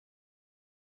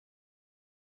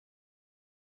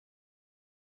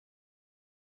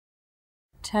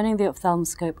turning the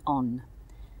ophthalmoscope on.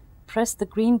 Press the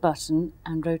green button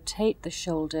and rotate the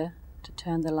shoulder to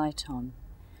turn the light on.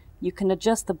 You can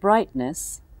adjust the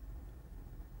brightness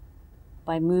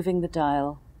by moving the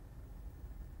dial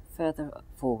further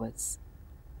forwards.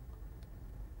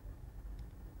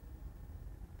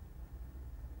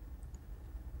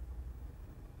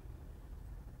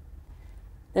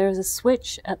 There is a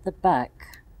switch at the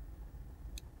back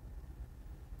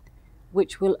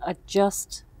which will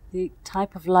adjust the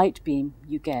type of light beam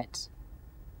you get.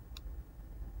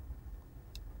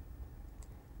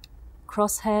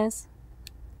 Crosshairs,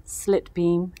 slit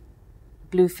beam,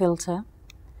 blue filter,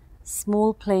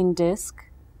 small plane disc,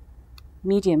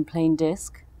 medium plane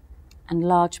disc, and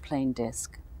large plane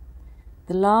disc.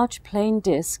 The large plane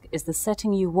disc is the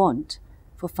setting you want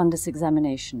for fundus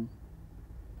examination.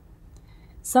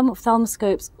 Some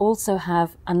ophthalmoscopes also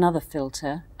have another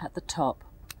filter at the top,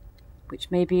 which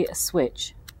may be a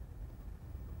switch.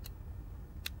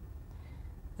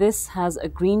 This has a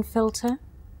green filter,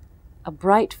 a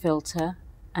bright filter,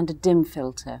 and a dim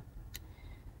filter.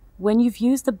 When you've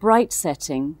used the bright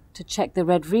setting to check the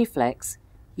red reflex,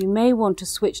 you may want to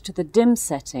switch to the dim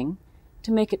setting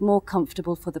to make it more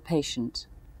comfortable for the patient.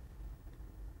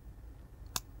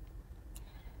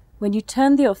 When you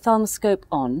turn the ophthalmoscope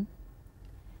on,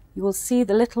 you will see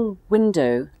the little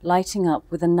window lighting up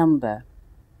with a number.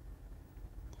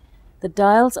 The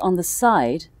dials on the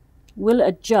side will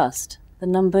adjust the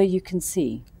number you can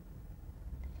see.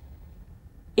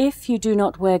 If you do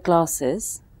not wear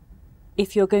glasses,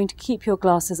 if you're going to keep your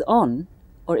glasses on,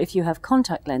 or if you have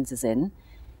contact lenses in,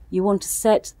 you want to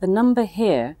set the number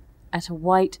here at a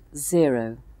white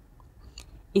 0.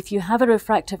 If you have a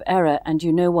refractive error and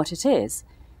you know what it is,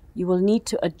 you will need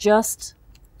to adjust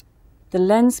the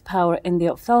lens power in the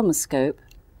ophthalmoscope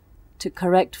to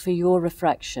correct for your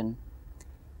refraction.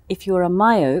 If you're a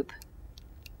myope,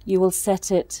 you will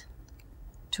set it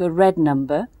to a red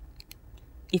number.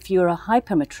 If you're a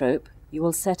hypermetrope, you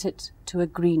will set it to a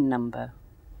green number.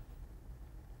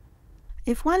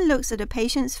 If one looks at a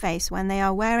patient's face when they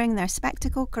are wearing their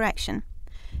spectacle correction,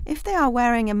 if they are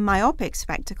wearing a myopic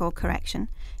spectacle correction,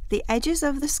 the edges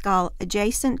of the skull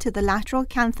adjacent to the lateral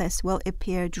canthus will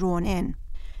appear drawn in.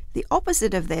 The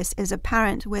opposite of this is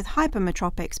apparent with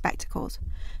hypermetropic spectacles,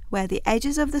 where the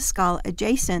edges of the skull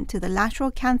adjacent to the lateral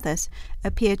canthus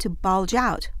appear to bulge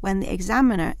out when the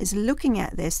examiner is looking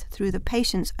at this through the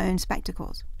patient's own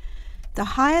spectacles. The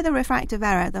higher the refractive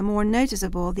error, the more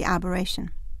noticeable the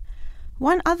aberration.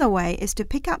 One other way is to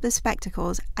pick up the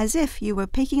spectacles as if you were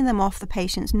picking them off the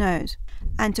patient's nose,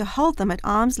 and to hold them at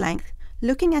arm's length,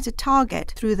 looking at a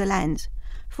target through the lens,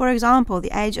 for example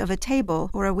the edge of a table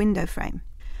or a window frame.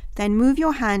 Then move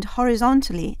your hand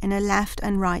horizontally in a left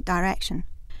and right direction.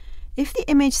 If the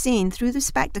image seen through the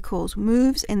spectacles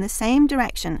moves in the same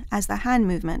direction as the hand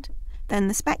movement, then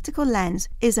the spectacle lens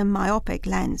is a myopic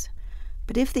lens.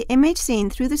 But if the image seen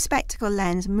through the spectacle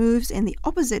lens moves in the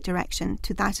opposite direction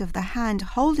to that of the hand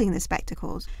holding the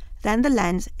spectacles, then the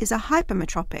lens is a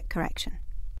hypermetropic correction.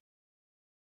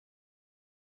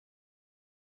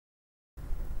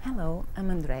 Hello,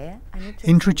 I'm Andrea.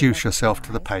 Introduce yourself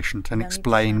to the patient and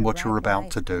explain what you're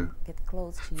about to do.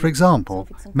 For example,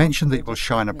 mention that you will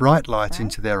shine a bright light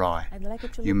into their eye.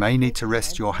 You may need to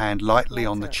rest your hand lightly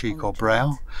on the cheek or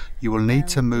brow. You will need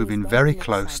to move in very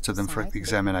close to them for the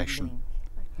examination.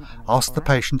 Ask the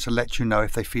patient to let you know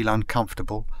if they feel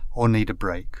uncomfortable or need a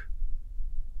break.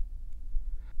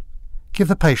 Give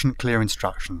the patient clear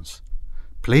instructions.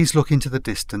 Please look into the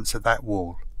distance at that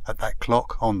wall, at that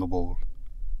clock on the wall.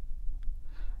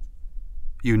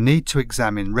 You need to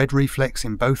examine red reflex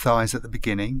in both eyes at the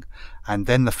beginning and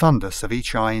then the fundus of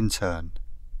each eye in turn.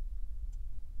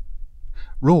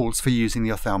 Rules for using the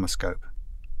ophthalmoscope.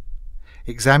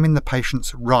 Examine the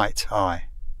patient's right eye.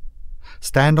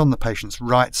 Stand on the patient's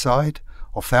right side,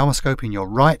 ophthalmoscope in your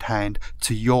right hand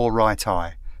to your right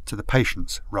eye, to the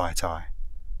patient's right eye.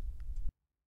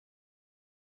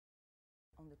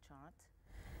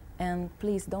 And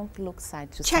please don't look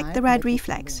side to side. Check the red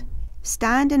reflex.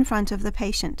 Stand in front of the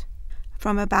patient.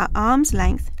 From about arm's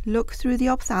length, look through the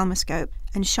ophthalmoscope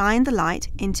and shine the light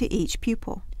into each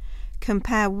pupil.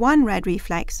 Compare one red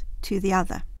reflex to the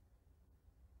other.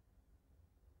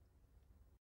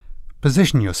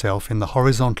 Position yourself in the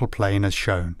horizontal plane as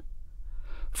shown.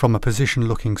 From a position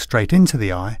looking straight into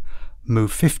the eye,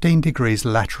 move 15 degrees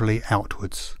laterally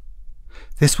outwards.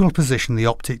 This will position the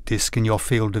optic disc in your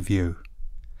field of view.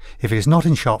 If it is not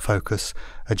in sharp focus,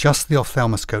 adjust the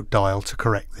ophthalmoscope dial to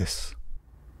correct this.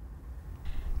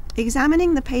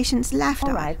 Examining the patient's left eye.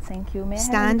 Alright, thank you.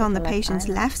 Stand on the patient's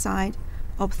left side,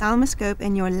 ophthalmoscope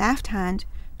in your left hand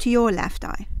to your left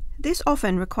eye. This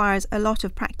often requires a lot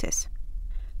of practice,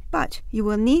 but you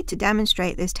will need to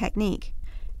demonstrate this technique.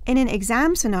 In an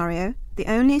exam scenario, the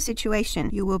only situation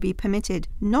you will be permitted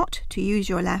not to use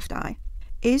your left eye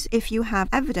is if you have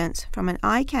evidence from an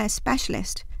eye care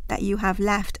specialist that you have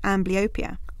left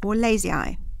amblyopia or lazy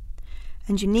eye,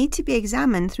 and you need to be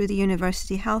examined through the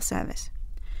University Health Service.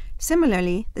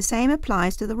 Similarly, the same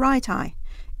applies to the right eye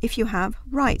if you have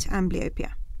right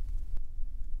amblyopia.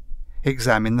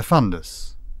 Examine the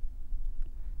fundus.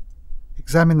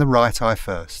 Examine the right eye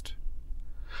first.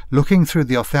 Looking through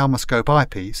the ophthalmoscope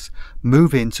eyepiece,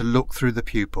 move in to look through the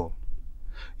pupil.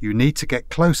 You need to get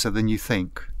closer than you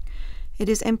think. It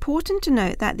is important to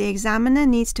note that the examiner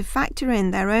needs to factor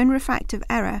in their own refractive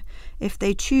error if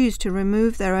they choose to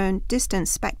remove their own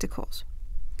distance spectacles.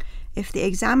 If the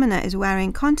examiner is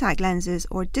wearing contact lenses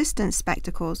or distance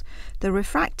spectacles, the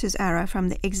refractor's error from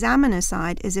the examiner's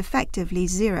side is effectively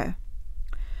 0.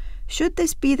 Should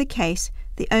this be the case,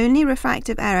 the only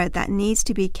refractive error that needs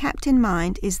to be kept in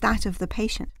mind is that of the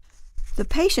patient. The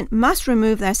patient must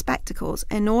remove their spectacles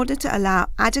in order to allow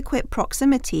adequate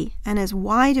proximity and as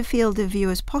wide a field of view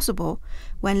as possible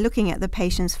when looking at the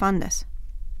patient's fundus.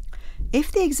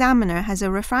 If the examiner has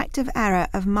a refractive error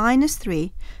of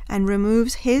 -3 and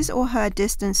removes his or her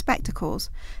distance spectacles,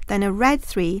 then a red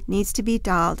 3 needs to be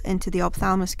dialed into the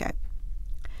ophthalmoscope.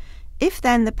 If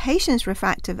then the patient's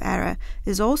refractive error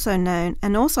is also known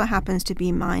and also happens to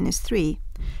be -3,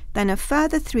 then a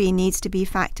further 3 needs to be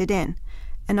factored in.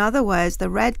 In other words, the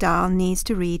red dial needs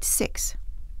to read 6.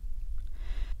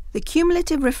 The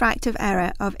cumulative refractive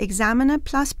error of examiner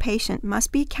plus patient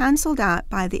must be cancelled out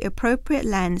by the appropriate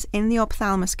lens in the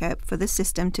ophthalmoscope for the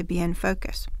system to be in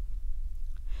focus.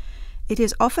 It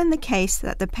is often the case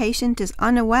that the patient is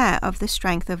unaware of the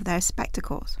strength of their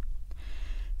spectacles.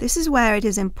 This is where it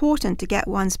is important to get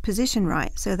one's position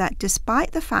right so that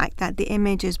despite the fact that the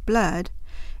image is blurred,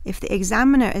 if the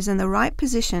examiner is in the right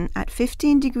position at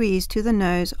 15 degrees to the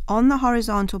nose on the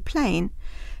horizontal plane,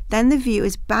 then the view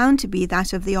is bound to be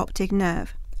that of the optic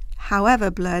nerve, however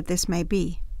blurred this may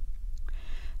be.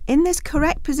 In this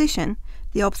correct position,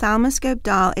 the ophthalmoscope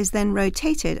dial is then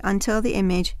rotated until the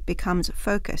image becomes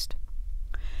focused.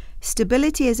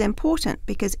 Stability is important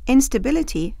because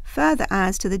instability further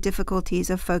adds to the difficulties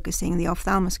of focusing the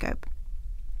ophthalmoscope.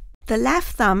 The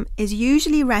left thumb is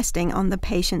usually resting on the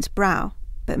patient's brow,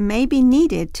 but may be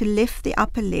needed to lift the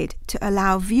upper lid to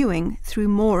allow viewing through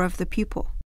more of the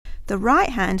pupil. The right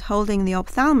hand holding the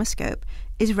ophthalmoscope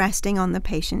is resting on the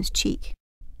patient's cheek.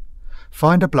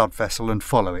 Find a blood vessel and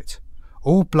follow it.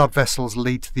 All blood vessels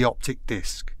lead to the optic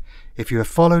disc. If you have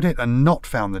followed it and not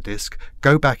found the disc,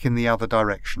 go back in the other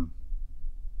direction.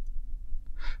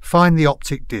 Find the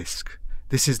optic disc.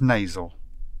 This is nasal.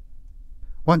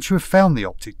 Once you have found the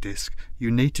optic disc, you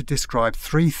need to describe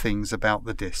 3 things about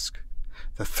the disc.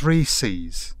 The 3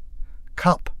 C's: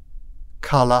 cup,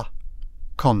 colour,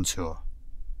 contour.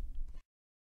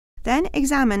 Then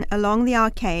examine along the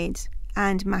arcades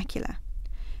and macula.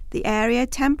 The area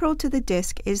temporal to the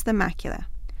disc is the macula.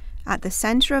 At the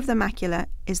centre of the macula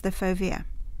is the fovea.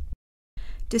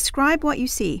 Describe what you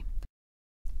see.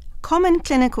 Common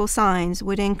clinical signs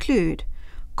would include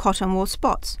cotton wool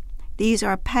spots. These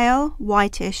are pale,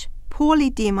 whitish, poorly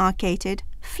demarcated,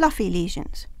 fluffy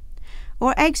lesions.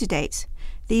 Or exudates.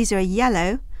 These are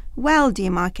yellow, well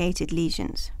demarcated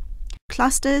lesions.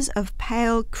 Clusters of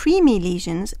pale, creamy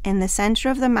lesions in the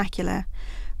centre of the macula,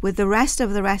 with the rest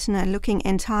of the retina looking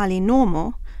entirely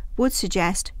normal, would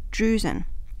suggest drusen.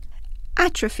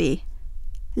 Atrophy,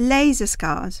 laser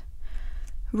scars.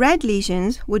 Red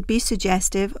lesions would be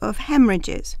suggestive of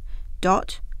hemorrhages,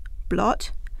 dot,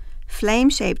 blot,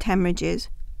 flame-shaped hemorrhages,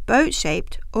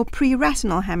 boat-shaped or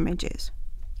pre-retinal hemorrhages.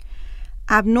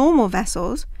 Abnormal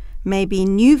vessels may be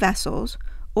new vessels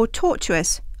or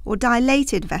tortuous or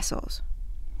dilated vessels.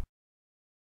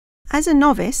 As a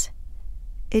novice,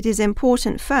 it is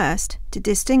important first to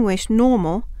distinguish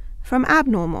normal from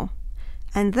abnormal,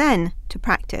 and then to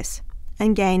practice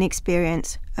and gain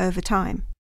experience over time.